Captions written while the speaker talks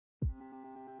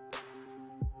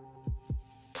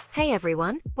Hey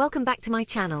everyone, welcome back to my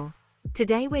channel.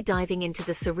 Today we're diving into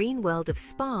the serene world of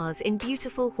spas in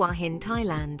beautiful Hua Hin,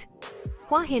 Thailand.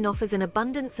 Hua Hin offers an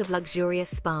abundance of luxurious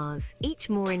spas, each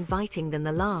more inviting than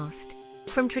the last.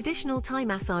 From traditional Thai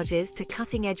massages to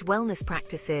cutting-edge wellness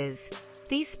practices,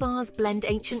 these spas blend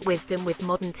ancient wisdom with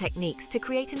modern techniques to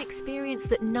create an experience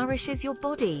that nourishes your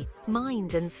body,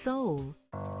 mind and soul.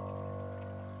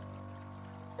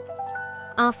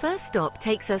 Our first stop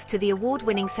takes us to the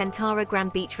award-winning Sentara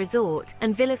Grand Beach Resort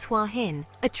and Villas Hua Hin,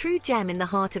 a true gem in the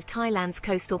heart of Thailand's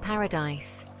coastal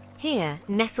paradise. Here,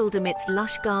 nestled amidst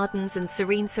lush gardens and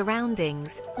serene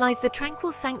surroundings, lies the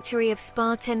tranquil sanctuary of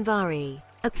Spa Tenvari,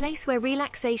 a place where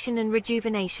relaxation and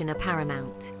rejuvenation are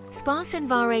paramount. Spa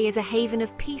Tenvari is a haven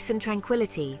of peace and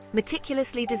tranquility,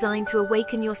 meticulously designed to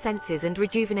awaken your senses and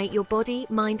rejuvenate your body,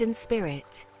 mind and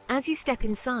spirit. As you step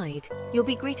inside, you'll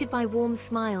be greeted by warm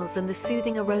smiles and the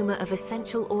soothing aroma of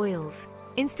essential oils,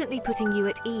 instantly putting you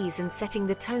at ease and setting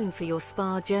the tone for your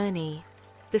spa journey.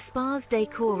 The spa's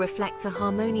decor reflects a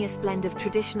harmonious blend of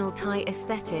traditional Thai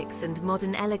aesthetics and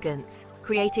modern elegance,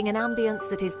 creating an ambience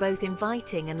that is both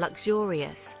inviting and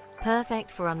luxurious,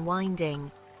 perfect for unwinding.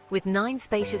 With 9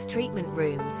 spacious treatment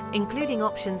rooms, including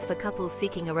options for couples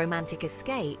seeking a romantic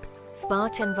escape, Spa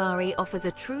Tenvari offers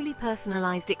a truly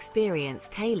personalized experience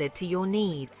tailored to your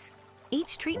needs.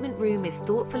 Each treatment room is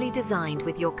thoughtfully designed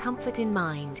with your comfort in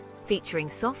mind, featuring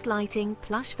soft lighting,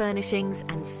 plush furnishings,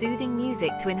 and soothing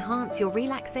music to enhance your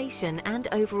relaxation and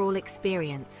overall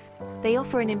experience. They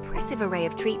offer an impressive array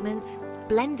of treatments,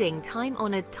 blending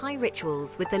time-honored Thai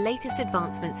rituals with the latest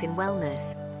advancements in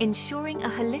wellness, ensuring a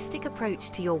holistic approach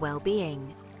to your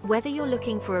well-being. Whether you're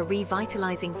looking for a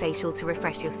revitalizing facial to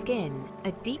refresh your skin,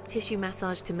 a deep tissue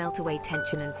massage to melt away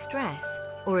tension and stress,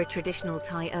 or a traditional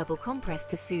Thai herbal compress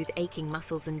to soothe aching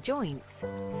muscles and joints,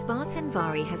 Spa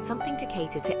Tenvari has something to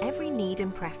cater to every need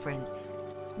and preference.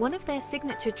 One of their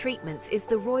signature treatments is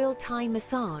the Royal Thai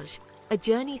Massage, a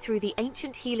journey through the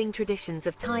ancient healing traditions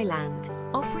of Thailand,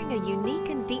 offering a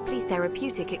unique and deeply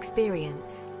therapeutic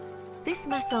experience. This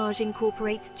massage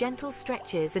incorporates gentle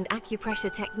stretches and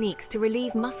acupressure techniques to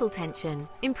relieve muscle tension,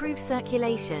 improve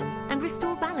circulation, and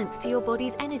restore balance to your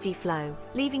body's energy flow,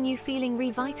 leaving you feeling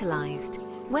revitalized.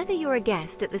 Whether you're a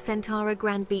guest at the Sentara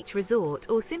Grand Beach Resort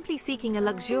or simply seeking a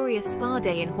luxurious spa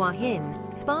day in Hua Hin,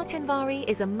 Spa Tenvari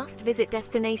is a must-visit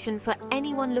destination for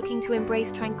anyone looking to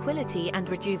embrace tranquility and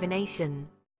rejuvenation.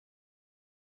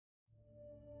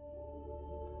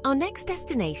 Our next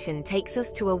destination takes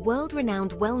us to a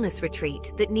world-renowned wellness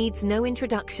retreat that needs no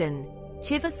introduction,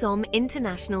 Chivasom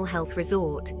International Health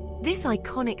Resort. This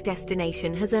iconic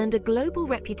destination has earned a global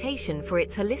reputation for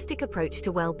its holistic approach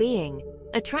to well-being,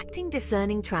 attracting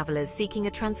discerning travelers seeking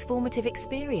a transformative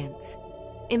experience.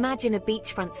 Imagine a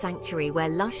beachfront sanctuary where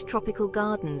lush tropical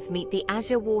gardens meet the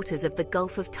azure waters of the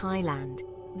Gulf of Thailand.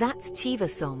 That's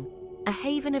Chivasom, a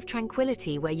haven of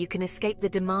tranquility where you can escape the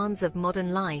demands of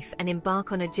modern life and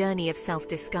embark on a journey of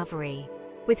self-discovery.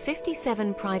 With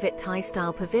 57 private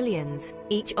Thai-style pavilions,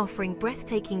 each offering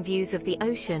breathtaking views of the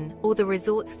ocean or the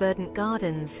resort's verdant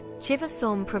gardens,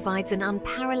 Chivasom provides an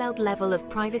unparalleled level of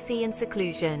privacy and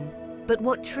seclusion. But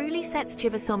what truly sets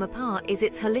Chivasom apart is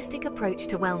its holistic approach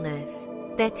to wellness.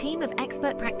 Their team of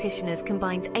expert practitioners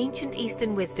combines ancient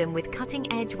Eastern wisdom with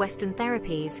cutting-edge Western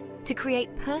therapies to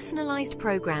create personalized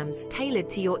programs tailored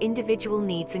to your individual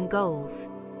needs and goals.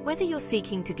 Whether you're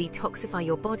seeking to detoxify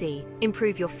your body,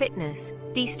 improve your fitness,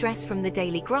 de-stress from the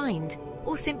daily grind,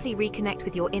 or simply reconnect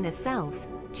with your inner self,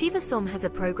 Chivasom has a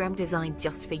program designed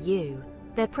just for you.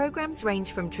 Their programs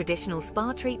range from traditional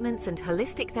spa treatments and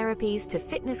holistic therapies to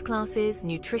fitness classes,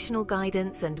 nutritional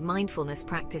guidance, and mindfulness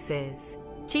practices.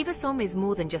 Chivasom is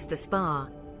more than just a spa.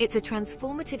 It's a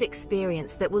transformative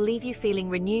experience that will leave you feeling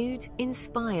renewed,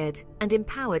 inspired, and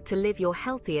empowered to live your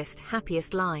healthiest,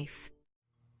 happiest life.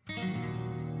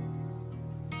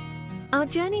 Our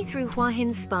journey through Hua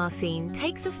Hin's spa scene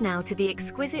takes us now to the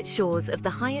exquisite shores of the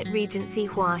Hyatt Regency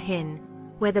Hua Hin,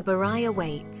 where the Barai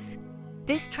awaits.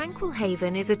 This tranquil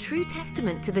haven is a true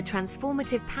testament to the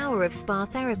transformative power of spa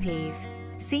therapies,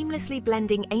 seamlessly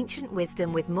blending ancient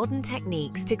wisdom with modern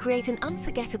techniques to create an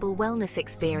unforgettable wellness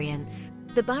experience.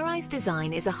 The Barai's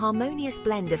design is a harmonious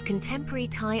blend of contemporary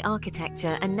Thai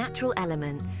architecture and natural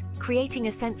elements, creating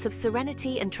a sense of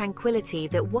serenity and tranquility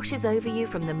that washes over you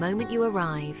from the moment you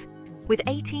arrive. With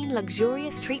 18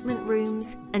 luxurious treatment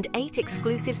rooms and 8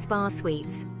 exclusive spa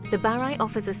suites, the Barai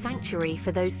offers a sanctuary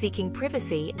for those seeking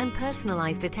privacy and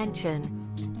personalized attention.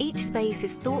 Each space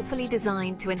is thoughtfully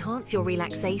designed to enhance your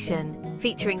relaxation,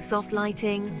 featuring soft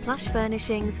lighting, plush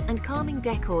furnishings, and calming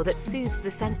decor that soothes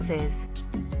the senses.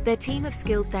 Their team of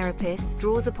skilled therapists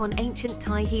draws upon ancient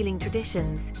Thai healing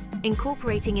traditions,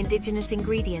 incorporating indigenous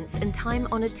ingredients and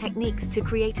time-honored techniques to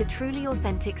create a truly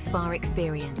authentic spa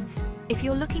experience. If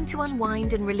you're looking to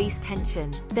unwind and release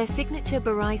tension, their signature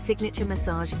Barai signature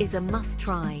massage is a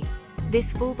must-try.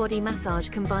 This full-body massage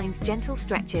combines gentle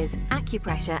stretches,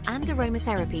 acupressure and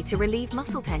aromatherapy to relieve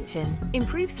muscle tension,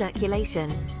 improve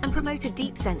circulation, and promote a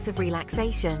deep sense of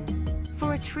relaxation.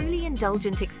 For a truly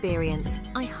indulgent experience,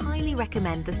 I highly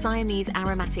recommend the Siamese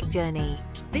Aromatic Journey.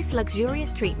 This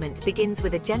luxurious treatment begins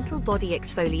with a gentle body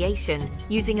exfoliation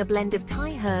using a blend of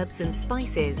Thai herbs and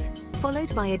spices,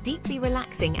 followed by a deeply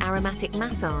relaxing aromatic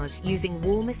massage using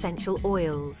warm essential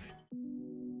oils.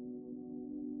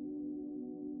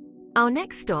 Our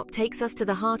next stop takes us to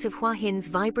the heart of Hua Hin's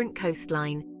vibrant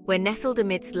coastline, where nestled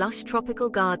amidst lush tropical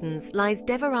gardens lies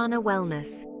Devarana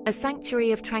Wellness, a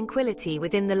sanctuary of tranquility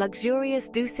within the luxurious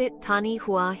Dusit Thani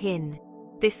Hua Hin.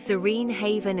 This serene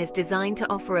haven is designed to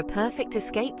offer a perfect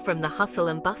escape from the hustle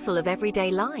and bustle of everyday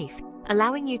life,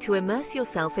 allowing you to immerse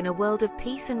yourself in a world of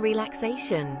peace and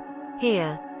relaxation.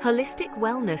 Here, holistic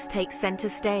wellness takes center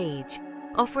stage,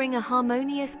 offering a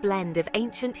harmonious blend of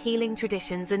ancient healing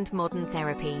traditions and modern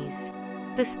therapies.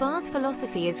 The spa's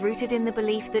philosophy is rooted in the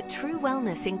belief that true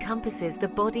wellness encompasses the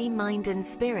body, mind, and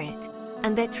spirit,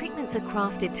 and their treatments are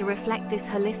crafted to reflect this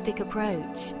holistic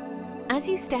approach. As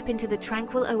you step into the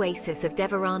tranquil oasis of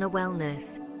Devarana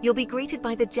Wellness, you'll be greeted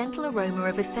by the gentle aroma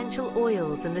of essential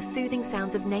oils and the soothing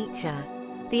sounds of nature.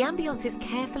 The ambience is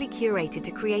carefully curated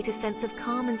to create a sense of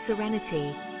calm and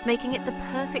serenity, making it the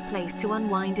perfect place to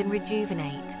unwind and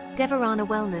rejuvenate. Devarana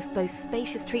Wellness boasts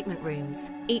spacious treatment rooms,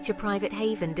 each a private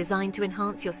haven designed to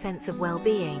enhance your sense of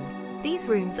well-being. These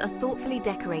rooms are thoughtfully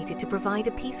decorated to provide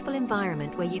a peaceful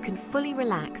environment where you can fully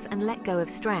relax and let go of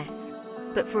stress.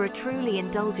 But for a truly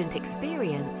indulgent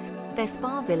experience, their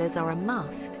spa villas are a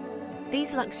must.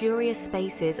 These luxurious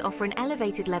spaces offer an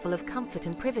elevated level of comfort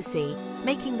and privacy,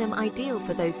 making them ideal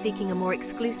for those seeking a more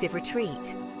exclusive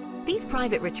retreat. These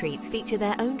private retreats feature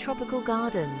their own tropical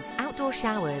gardens, outdoor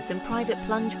showers, and private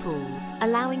plunge pools,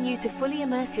 allowing you to fully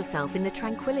immerse yourself in the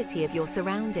tranquility of your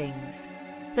surroundings.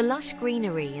 The lush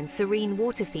greenery and serene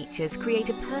water features create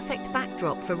a perfect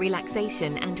backdrop for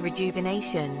relaxation and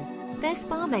rejuvenation. Their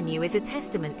spa menu is a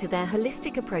testament to their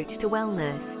holistic approach to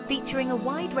wellness, featuring a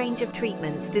wide range of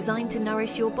treatments designed to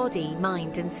nourish your body,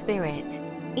 mind, and spirit.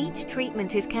 Each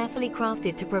treatment is carefully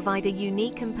crafted to provide a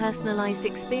unique and personalized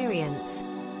experience.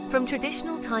 From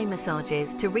traditional Thai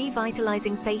massages to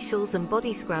revitalizing facials and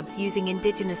body scrubs using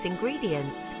indigenous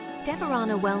ingredients,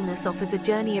 Devarana Wellness offers a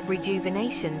journey of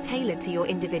rejuvenation tailored to your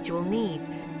individual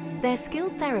needs. Their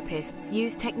skilled therapists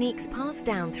use techniques passed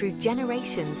down through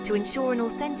generations to ensure an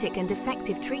authentic and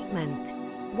effective treatment.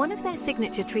 One of their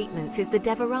signature treatments is the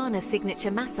Devarana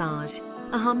Signature Massage,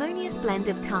 a harmonious blend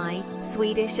of Thai,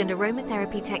 Swedish, and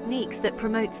aromatherapy techniques that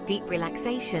promotes deep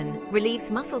relaxation,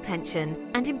 relieves muscle tension,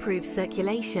 and improves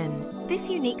circulation. This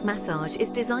unique massage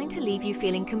is designed to leave you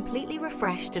feeling completely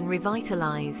refreshed and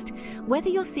revitalized. Whether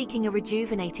you're seeking a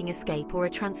rejuvenating escape or a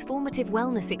transformative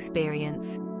wellness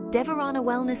experience, Devarana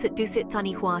Wellness at Dusit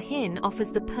Thani Hua Hin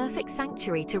offers the perfect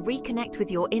sanctuary to reconnect with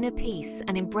your inner peace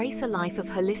and embrace a life of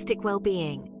holistic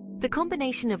well-being. The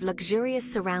combination of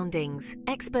luxurious surroundings,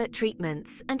 expert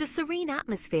treatments, and a serene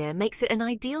atmosphere makes it an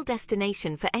ideal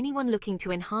destination for anyone looking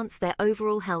to enhance their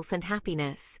overall health and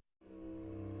happiness.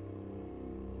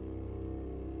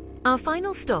 Our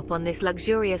final stop on this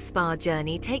luxurious spa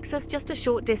journey takes us just a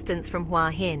short distance from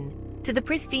Hua Hin, to the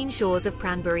pristine shores of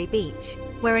Pranbury Beach,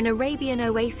 where an Arabian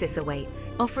oasis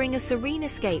awaits, offering a serene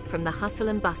escape from the hustle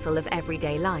and bustle of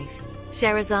everyday life.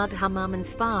 Sherazade Hammam and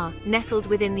Spa, nestled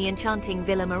within the enchanting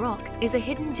Villa Maroc, is a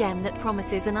hidden gem that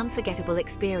promises an unforgettable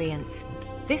experience.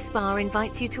 This spa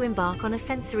invites you to embark on a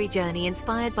sensory journey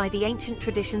inspired by the ancient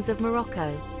traditions of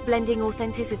Morocco, blending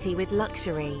authenticity with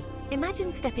luxury.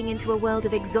 Imagine stepping into a world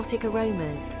of exotic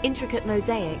aromas, intricate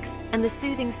mosaics, and the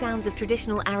soothing sounds of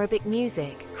traditional Arabic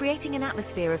music, creating an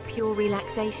atmosphere of pure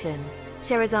relaxation.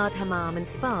 Sherazade Hammam and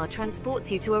Spa transports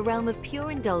you to a realm of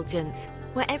pure indulgence,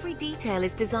 where every detail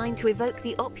is designed to evoke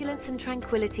the opulence and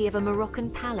tranquility of a Moroccan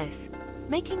palace,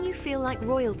 making you feel like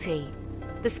royalty.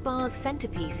 The spa's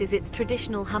centerpiece is its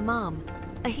traditional hammam,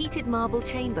 a heated marble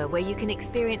chamber where you can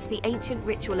experience the ancient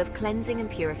ritual of cleansing and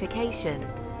purification,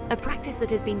 a practice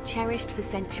that has been cherished for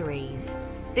centuries.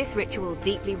 This ritual,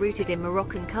 deeply rooted in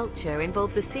Moroccan culture,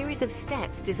 involves a series of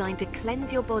steps designed to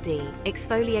cleanse your body,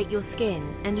 exfoliate your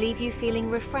skin, and leave you feeling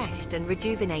refreshed and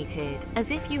rejuvenated,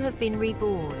 as if you have been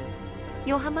reborn.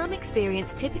 Your hammam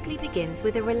experience typically begins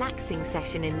with a relaxing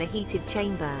session in the heated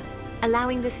chamber,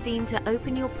 allowing the steam to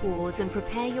open your pores and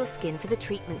prepare your skin for the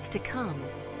treatments to come.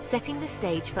 setting the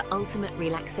stage for ultimate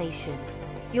relaxation.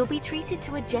 You'll be treated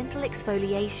to a gentle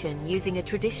exfoliation using a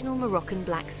traditional Moroccan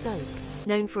black soap,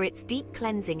 known for its deep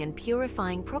cleansing and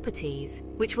purifying properties,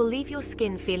 which will leave your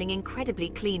skin feeling incredibly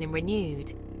clean and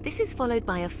renewed. This is followed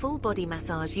by a full body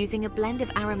massage using a blend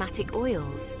of aromatic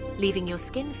oils, leaving your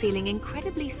skin feeling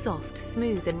incredibly soft,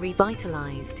 smooth and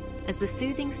revitalized, as the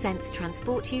soothing scents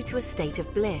transport you to a state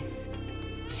of bliss.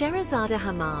 Sherazada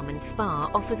Hammam and Spa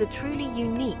offers a truly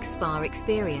unique spa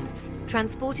experience,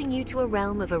 transporting you to a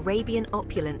realm of Arabian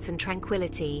opulence and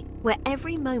tranquility, where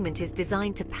every moment is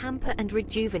designed to pamper and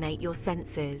rejuvenate your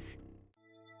senses.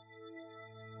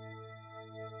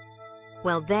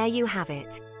 Well, there you have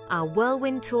it, our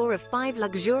whirlwind tour of 5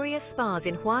 luxurious spas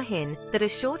in Hua Hin that are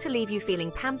sure to leave you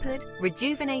feeling pampered,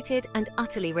 rejuvenated and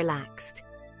utterly relaxed.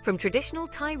 From traditional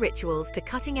Thai rituals to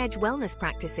cutting-edge wellness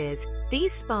practices,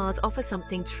 these spas offer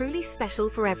something truly special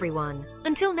for everyone.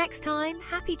 Until next time,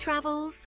 happy travels!